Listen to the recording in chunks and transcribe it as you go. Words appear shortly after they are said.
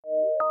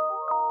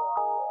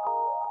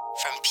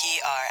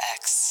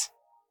PRX.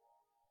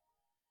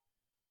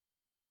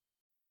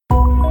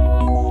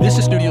 This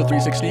is Studio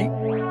 360.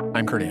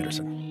 I'm Kurt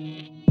Anderson.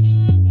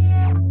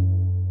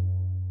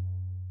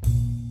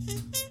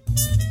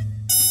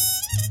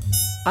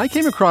 I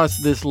came across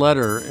this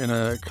letter in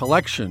a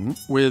collection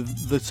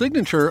with the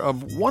signature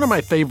of one of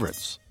my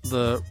favorites,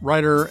 the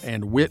writer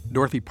and wit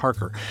Dorothy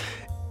Parker.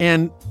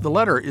 And the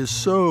letter is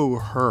so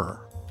her.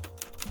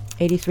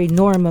 83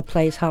 Norma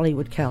Place,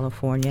 Hollywood,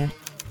 California.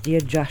 Dear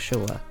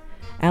Joshua,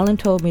 Alan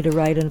told me to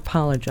write and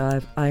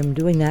apologize. I'm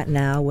doing that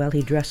now while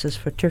he dresses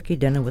for turkey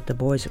dinner with the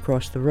boys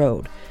across the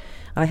road.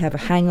 I have a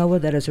hangover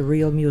that is a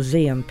real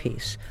museum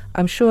piece.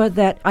 I'm sure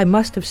that I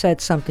must have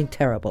said something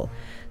terrible.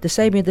 To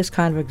save me this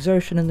kind of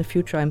exertion in the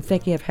future, I'm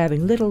thinking of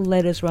having little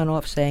letters run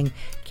off saying,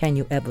 "Can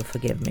you ever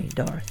forgive me,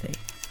 Dorothy?"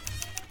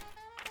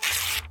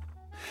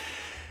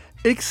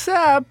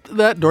 Except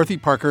that Dorothy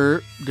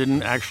Parker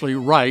didn't actually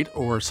write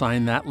or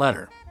sign that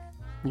letter.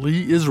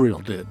 Lee Israel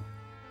did.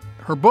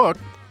 Her book,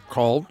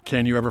 called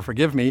Can You Ever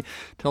Forgive Me,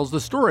 tells the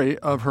story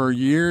of her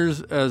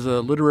years as a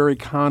literary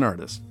con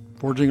artist,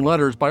 forging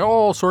letters by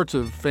all sorts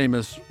of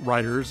famous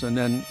writers and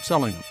then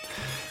selling them.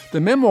 The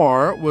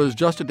memoir was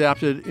just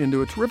adapted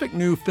into a terrific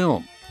new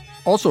film,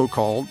 also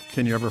called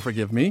Can You Ever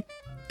Forgive Me?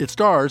 It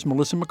stars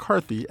Melissa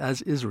McCarthy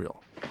as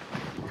Israel.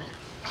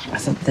 I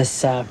thought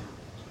this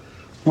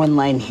one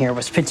line here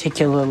was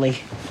particularly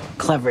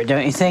clever,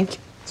 don't you think?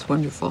 It's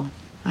wonderful.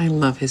 I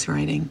love his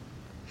writing.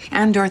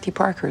 And Dorothy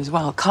Parker as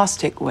well.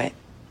 Caustic wit,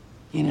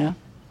 you know?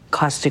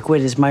 Caustic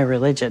wit is my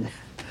religion.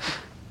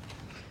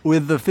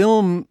 With the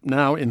film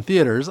now in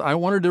theaters, I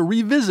wanted to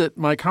revisit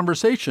my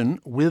conversation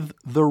with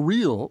the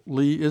real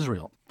Lee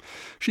Israel.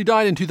 She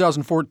died in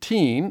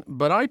 2014,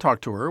 but I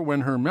talked to her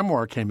when her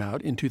memoir came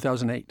out in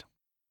 2008.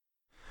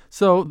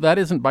 So that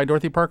isn't by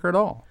Dorothy Parker at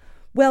all.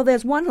 Well,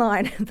 there's one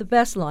line, the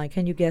best line.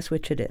 Can you guess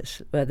which it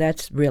is?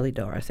 That's really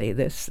Dorothy.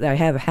 I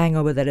have a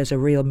hangover that is a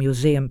real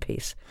museum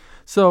piece.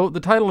 So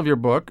the title of your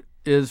book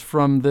is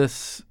from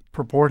this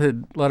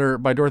purported letter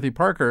by Dorothy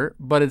Parker,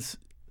 but it's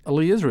a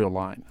Lee Israel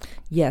line.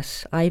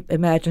 Yes, I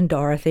imagine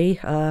Dorothy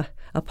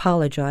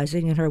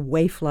apologizing in her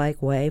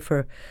waif-like way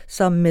for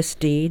some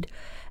misdeed,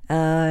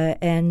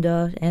 and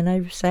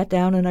I sat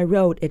down and I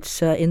wrote.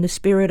 It's in the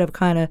spirit of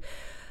kind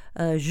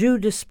of jeu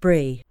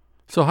d'esprit.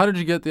 So how did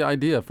you get the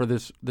idea for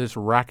this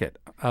racket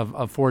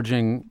of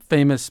forging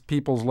famous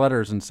people's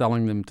letters and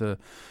selling them to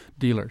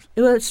dealers?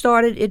 Well,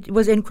 it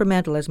was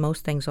incremental, as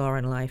most things are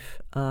in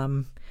life.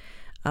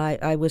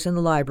 I was in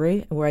the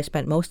library where I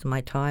spent most of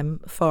my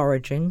time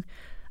foraging,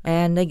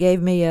 and they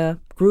gave me a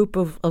group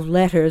of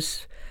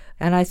letters,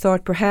 and I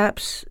thought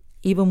perhaps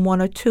even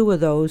one or two of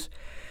those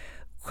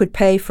could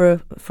pay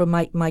for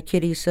my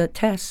kiddie's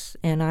tests,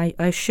 and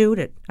I shooed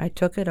it. I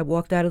took it, I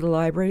walked out of the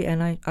library,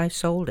 and I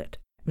sold it.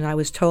 And I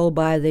was told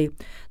by the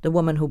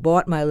woman who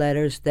bought my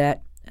letters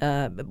that,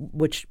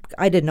 which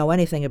I didn't know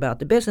anything about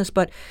the business,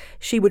 but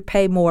she would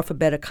pay more for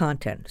better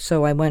content.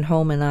 So I went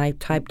home and I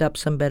typed up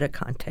some better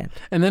content.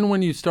 And then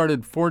when you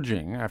started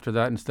forging after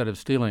that instead of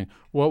stealing,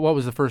 what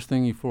was the first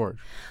thing you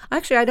forged?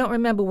 Actually, I don't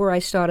remember where I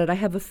started. I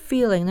have a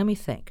feeling. Let me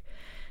think.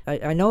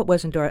 I know it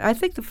wasn't Dorothy. I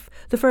think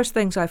the first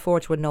things I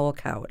forged were Noel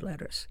Coward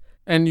letters.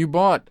 And you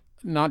bought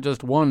not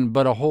just one,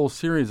 but a whole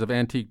series of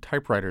antique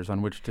typewriters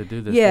on which to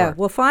do this work.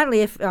 Well, finally,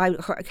 if I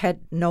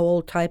had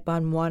Noel type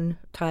on one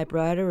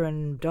typewriter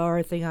and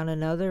Dorothy on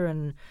another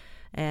and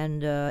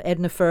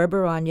Edna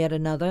Ferber on yet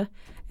another.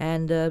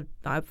 And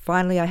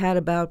finally I had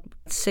about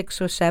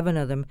 6 or 7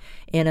 of them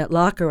in a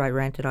locker I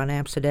rented on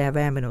Amsterdam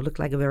Avenue. It looked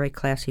like a very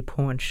classy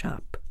pawn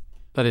shop.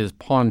 That is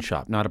pawn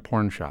shop, not a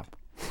porn shop.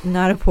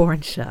 Not a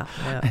porn shop,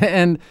 no.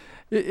 And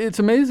it's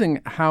amazing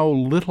how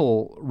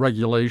little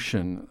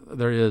regulation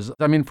there is.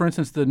 I mean, for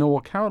instance, the Noel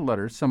Coward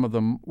letters, some of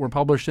them were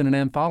published in an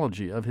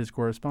anthology of his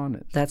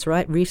correspondence. That's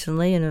right,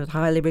 recently in a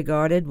highly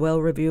regarded,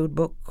 well-reviewed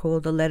book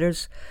called The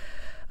Letters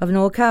of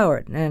Noel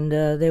Coward. And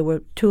there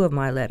were 2 of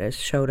my letters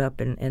showed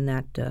up in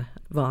that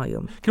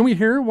volume. Can we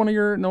hear one of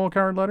your Noel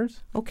Coward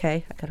letters?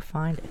 Okay, I got to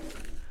find it.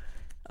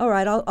 All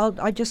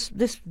right,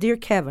 this Dear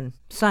Kevin,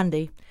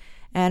 Sunday,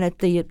 and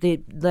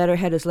the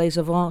letterhead is Les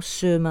Avants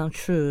sur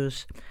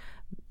Montrose.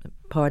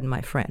 Pardon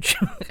my French.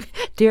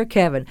 Dear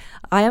Kevin,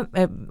 I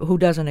am, who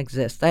doesn't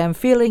exist, I am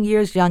feeling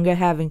years younger,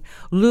 having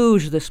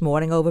luged this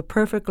morning over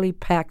perfectly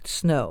packed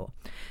snow.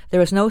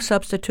 There is no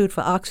substitute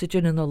for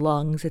oxygen in the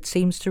lungs. It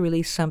seems to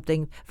release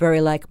something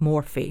very like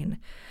morphine.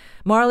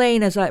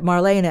 Marlene,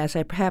 as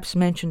I perhaps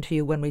mentioned to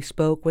you when we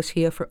spoke, was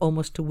here for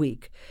almost a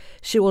week.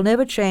 She will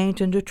never change,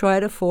 and to try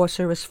to force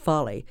her is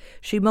folly.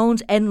 She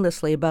moans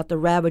endlessly about the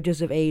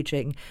ravages of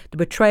aging, the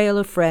betrayal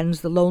of friends,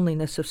 the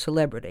loneliness of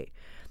celebrity.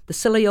 The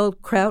silly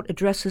old kraut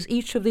addresses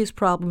each of these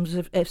problems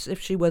as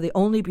if she were the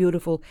only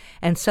beautiful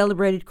and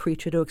celebrated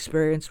creature to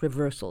experience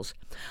reversals.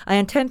 I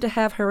intend to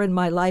have her in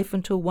my life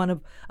until one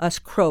of us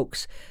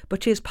croaks,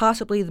 but she is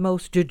possibly the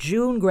most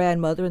jejune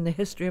grandmother in the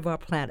history of our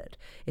planet.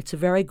 It's a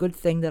very good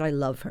thing that I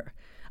love her.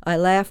 I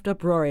laughed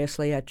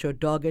uproariously at your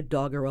dogged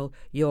doggerel,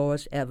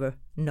 yours ever,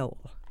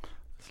 Noel.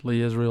 It's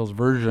Lee Israel's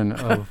version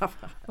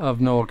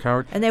of Noel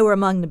Coward. And they were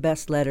among the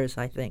best letters,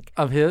 I think.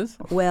 Of his?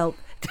 Well,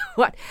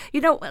 what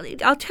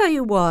I'll tell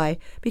you why.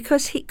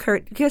 Because he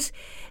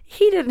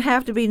didn't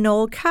have to be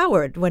Noel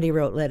Coward when he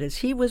wrote letters.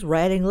 He was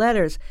writing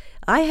letters.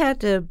 I had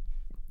to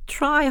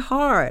try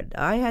hard.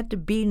 I had to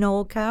be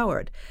Noel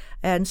Coward.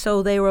 And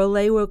so they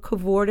were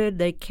cavorted,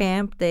 they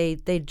camped,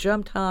 they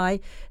jumped high,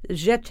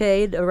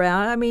 jetted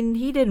around. I mean,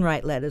 he didn't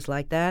write letters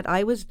like that.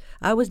 I was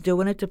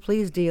doing it to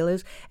please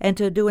dealers and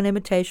to do an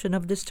imitation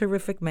of this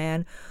terrific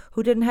man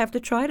who didn't have to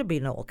try to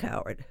be Noel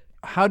Coward.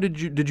 How did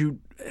you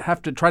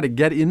have to try to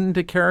get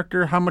into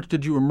character? How much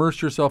did you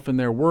immerse yourself in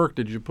their work?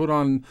 Did you put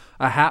on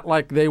a hat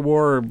like they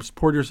wore or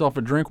poured yourself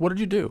a drink? What did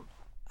you do?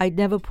 I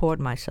never poured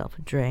myself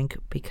a drink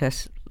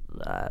because,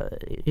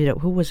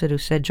 who was it who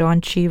said, John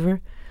Cheever?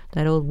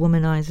 That old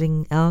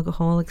womanizing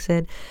alcoholic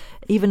said,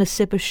 even a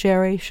sip of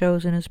sherry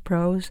shows in his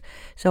prose.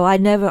 So I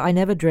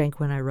never drink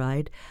when I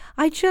write.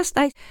 I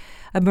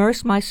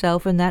immerse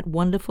myself in that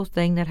wonderful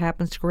thing that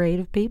happens to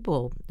creative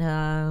people,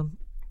 a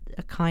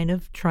kind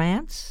of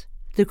trance.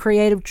 The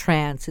creative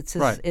trance. It's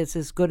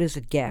as good as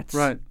it gets.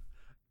 Right.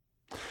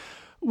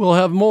 We'll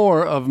have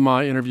more of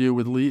my interview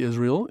with Lee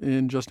Israel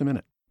in just a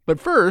minute. But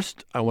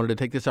first, I wanted to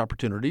take this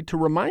opportunity to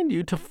remind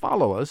you to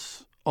follow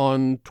us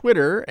on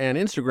Twitter and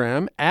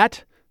Instagram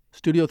at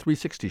Studio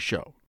 360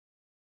 Show.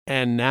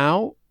 And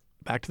now,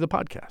 back to the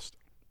podcast.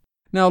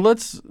 Now,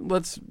 let's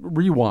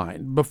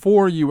rewind.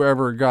 Before you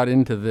ever got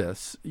into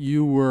this,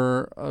 you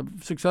were a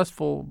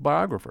successful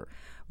biographer.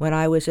 When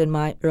I was in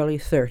my early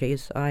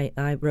 30s,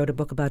 I wrote a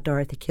book about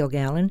Dorothy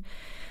Kilgallen.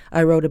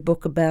 I wrote a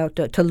book about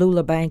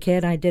Tallulah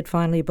Bankhead. I did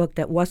finally a book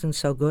that wasn't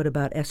so good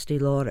about Estee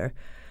Lauder.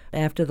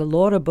 After the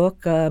Lauder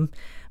book,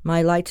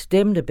 my lights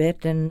dimmed a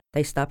bit, and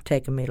they stopped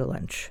taking me to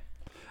lunch.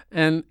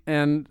 And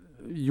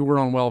you were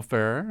on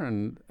welfare,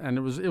 and it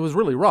was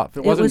really rough.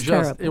 It was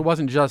terrible. It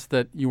wasn't just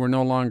that you were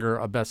no longer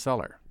a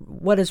bestseller.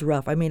 What is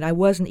rough? I mean, I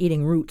wasn't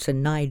eating roots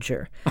in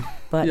Niger,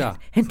 but yeah.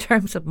 In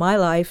terms of my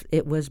life,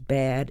 it was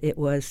bad. It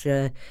was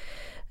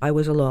I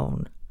was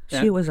alone.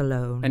 She was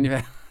alone.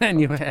 And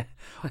you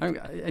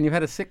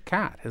had a sick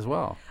cat as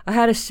well. I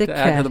had a sick cat.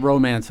 cat. To add to the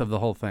romance of the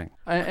whole thing.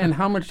 And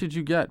how much did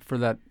you get for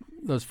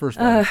those first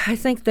letters? I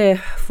think they're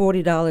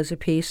 $40 a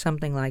piece,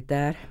 something like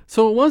that.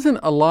 So it wasn't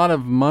a lot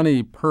of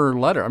money per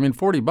letter. I mean,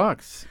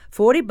 $40.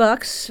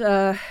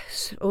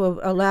 $40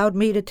 allowed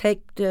me to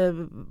take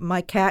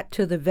my cat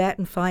to the vet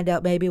and find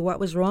out maybe what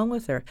was wrong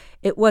with her.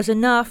 It was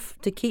enough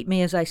to keep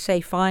me, as I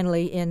say,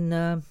 finally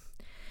in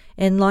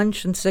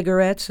lunch and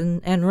cigarettes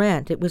and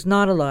rent. It was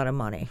not a lot of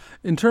money.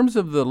 In terms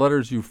of the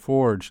letters you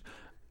forged,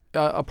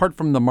 apart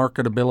from the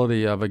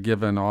marketability of a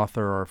given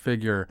author or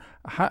figure,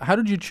 how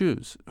did you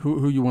choose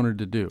who you wanted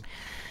to do?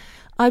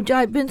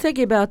 I've been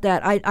thinking about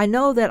that. I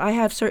know that I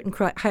had certain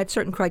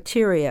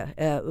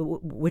criteria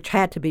which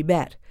had to be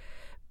met.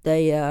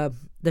 The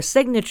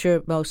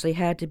signature mostly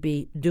had to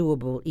be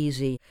doable,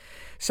 easy.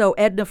 So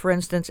Edna, for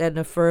instance,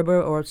 Edna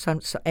Ferber or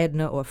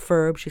Edna or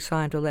Ferb, she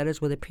signed her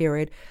letters with a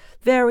period.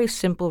 Very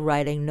simple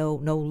writing, no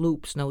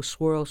loops, no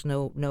swirls,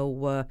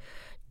 no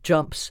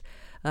jumps.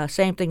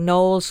 Same thing,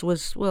 Knowles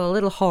was, a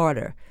little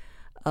harder.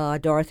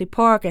 Dorothy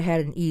Parker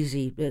had an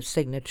easy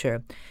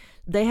signature.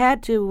 They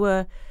had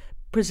to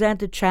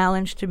present a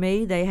challenge to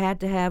me. They had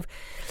to have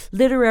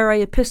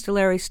literary,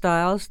 epistolary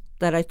styles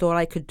that I thought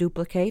I could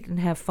duplicate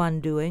and have fun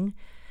doing.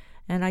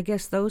 And I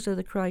guess those are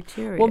the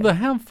criteria. Well, the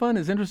have fun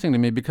is interesting to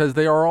me because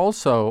they are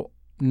also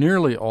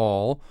nearly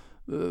all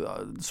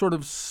sort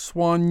of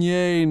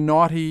soigné,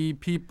 naughty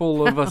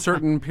people of a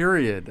certain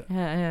period.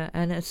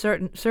 And a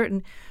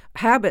certain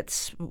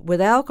habits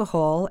with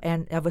alcohol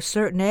and of a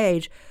certain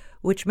age,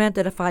 which meant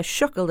that if I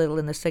shook a little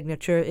in the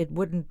signature, it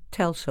wouldn't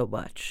tell so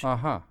much.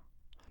 Uh-huh.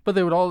 But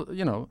they would all,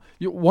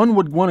 one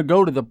would want to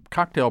go to the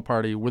cocktail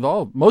party with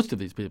most of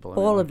these people.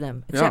 All of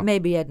them, except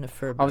maybe Edna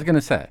Ferber. I was going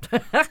to say.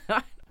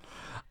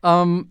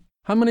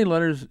 How many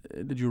letters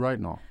did you write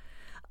in all?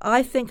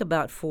 I think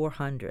about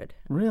 400.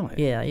 Really?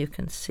 Yeah, you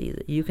can see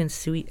that. You can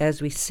see as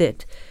we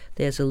sit.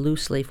 There's a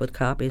loose leaf with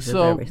copies of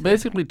everything. So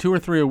basically 2 or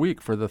 3 a week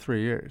for the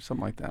 3 years,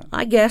 something like that.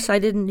 I guess I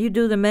didn't. You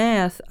do the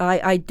math.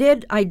 I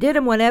did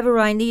them whenever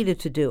I needed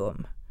to do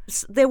them.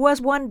 There was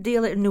one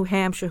dealer in New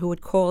Hampshire who would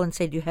call and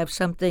say, "Do you have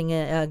something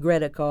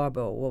Greta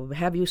Garbo, or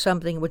have you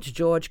something which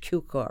George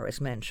Cukor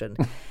has mentioned?"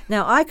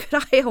 Now I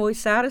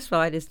always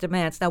satisfied his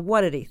demands. Now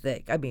what did he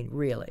think? I mean,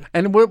 really?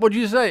 And what would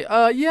you say?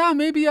 Yeah,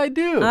 maybe I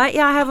do. I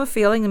have a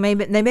feeling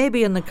they may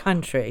be in the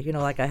country.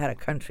 Like I had a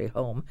country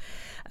home.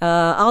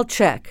 I'll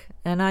check.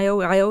 And I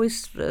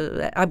always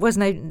I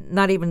wasn't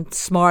not even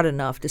smart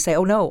enough to say,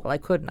 "Oh no, I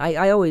couldn't."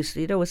 I always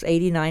it was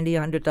 $80, $90,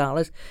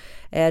 $100,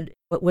 and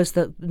it was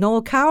the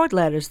Noel Coward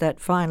letters that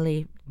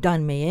finally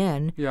done me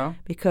in. Yeah.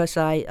 Because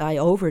I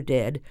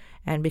overdid,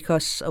 and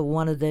because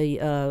one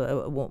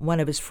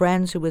of his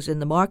friends who was in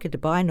the market to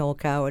buy Noel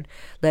Coward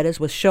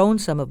letters was shown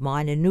some of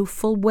mine and knew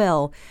full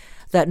well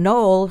that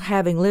Noel,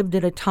 having lived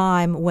at a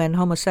time when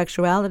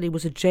homosexuality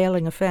was a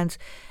jailing offense,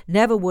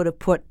 never would have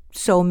put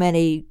so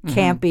many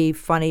campy,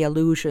 funny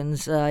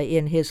allusions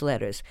in his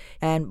letters.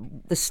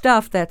 And the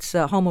stuff that's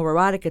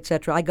homoerotic,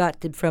 etc., I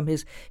got from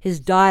his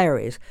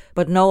diaries,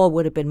 but Noel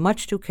would have been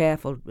much too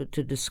careful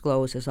to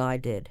disclose as I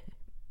did.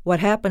 What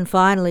happened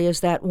finally is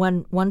that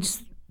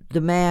once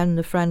the man,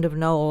 the friend of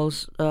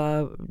Noel's,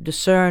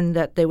 discerned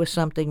that there was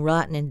something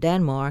rotten in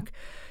Denmark,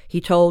 he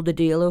told the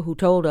dealer who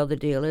told other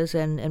dealers,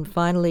 and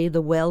finally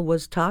the well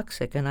was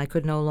toxic and I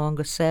could no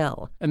longer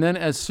sell. And then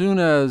as soon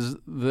as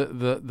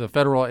the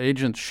federal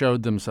agents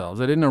showed themselves,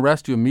 they didn't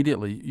arrest you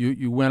immediately.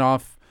 You went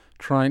off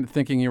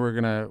thinking you were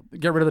going to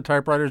get rid of the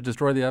typewriters,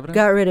 destroy the evidence?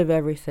 Got rid of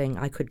everything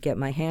I could get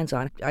my hands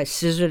on. I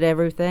scissored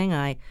everything.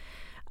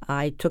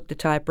 I took the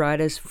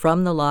typewriters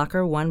from the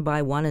locker one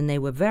by one, and they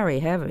were very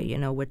heavy. You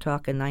know, we're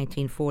talking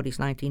 1940s,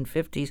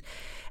 1950s.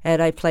 And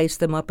I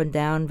placed them up and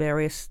down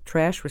various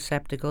trash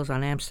receptacles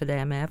on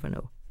Amsterdam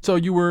Avenue. So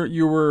you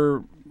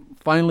were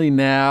finally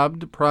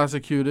nabbed,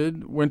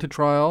 prosecuted, went to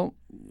trial.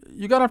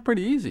 You got off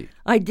pretty easy.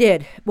 I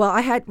did. Well,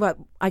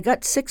 I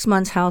got 6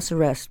 months house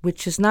arrest,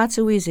 which is not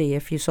so easy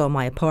if you saw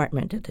my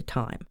apartment at the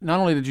time. Not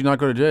only did you not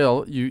go to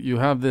jail, you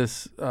have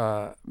this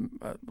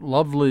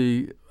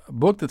lovely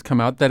book that's come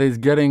out that is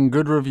getting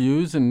good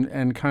reviews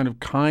and kind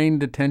of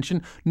kind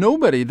attention.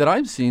 Nobody that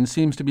I've seen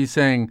seems to be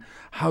saying,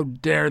 how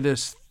dare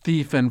this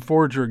thief and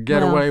forger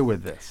get away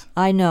with this.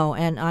 I know,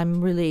 and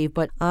I'm relieved,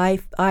 but I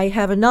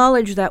have a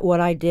knowledge that what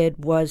I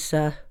did was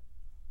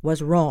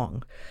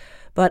wrong.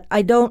 But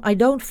I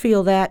don't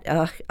feel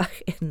that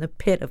in the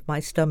pit of my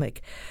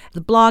stomach.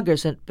 The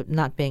bloggers are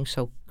not being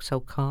so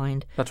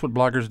kind. That's what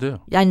bloggers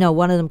do. I know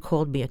one of them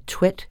called me a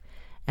twit,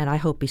 and I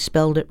hope he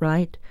spelled it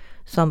right.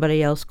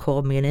 Somebody else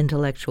called me an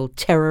intellectual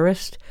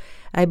terrorist.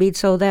 I mean,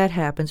 so that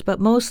happens. But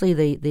mostly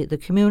the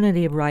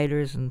community of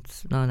writers, and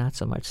no, not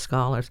so much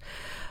scholars,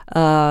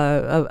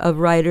 of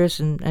writers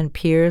and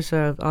peers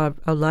are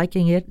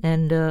liking it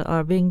and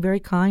are being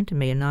very kind to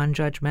me and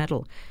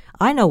non-judgmental.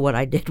 I know what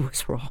I did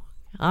was wrong.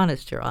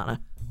 Honest, Your Honor.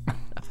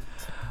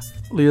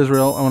 Lee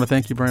Israel, I want to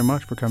thank you very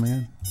much for coming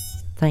in.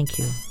 Thank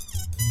you.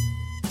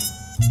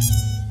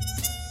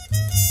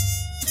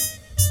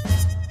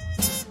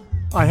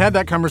 I had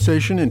that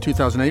conversation in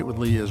 2008 with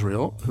Lee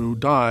Israel, who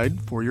died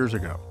 4 years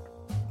ago.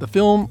 The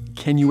film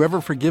Can You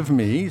Ever Forgive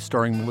Me,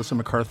 starring Melissa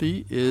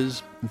McCarthy,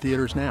 is in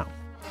theaters now.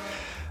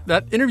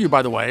 That interview,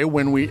 by the way,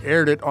 when we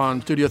aired it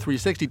on Studio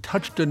 360,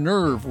 touched a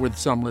nerve with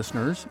some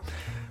listeners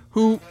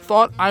who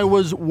thought I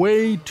was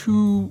way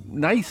too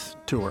nice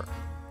to her.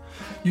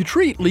 You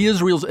treat Lee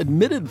Israel's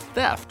admitted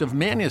theft of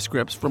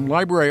manuscripts from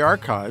library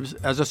archives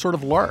as a sort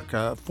of lark,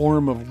 a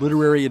form of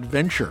literary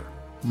adventure,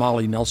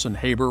 Molly Nelson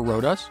Haber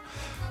wrote us.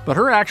 But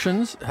her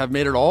actions have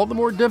made it all the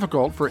more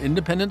difficult for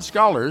independent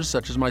scholars,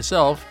 such as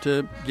myself,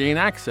 to gain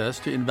access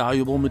to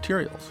invaluable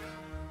materials.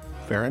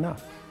 Fair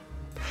enough.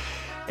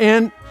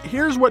 And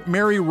here's what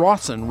Mary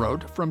Rawson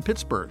wrote from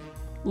Pittsburgh.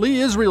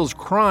 Lee Israel's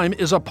crime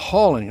is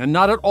appalling and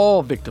not at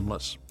all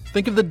victimless.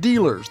 Think of the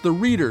dealers, the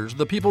readers,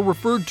 the people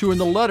referred to in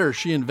the letter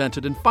she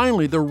invented, and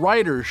finally, the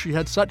writers she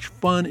had such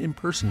fun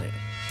impersonating.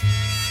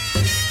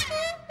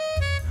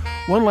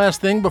 One last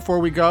thing before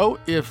we go.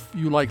 If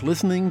you like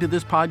listening to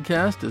this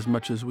podcast as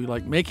much as we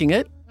like making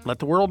it, let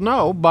the world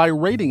know by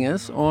rating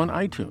us on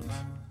iTunes.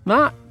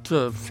 Not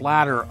to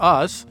flatter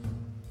us,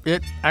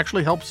 it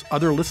actually helps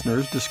other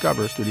listeners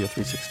discover Studio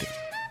 360.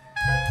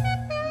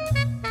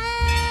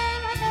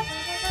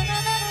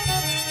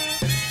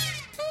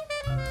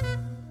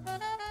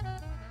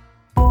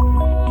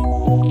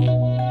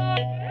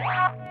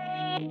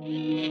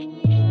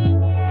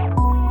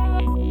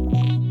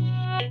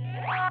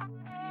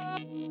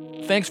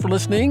 Thanks for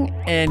listening,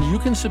 and you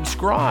can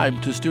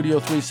subscribe to Studio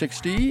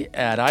 360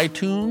 at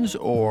iTunes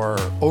or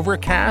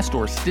Overcast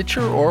or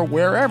Stitcher or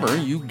wherever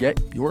you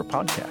get your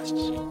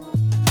podcasts.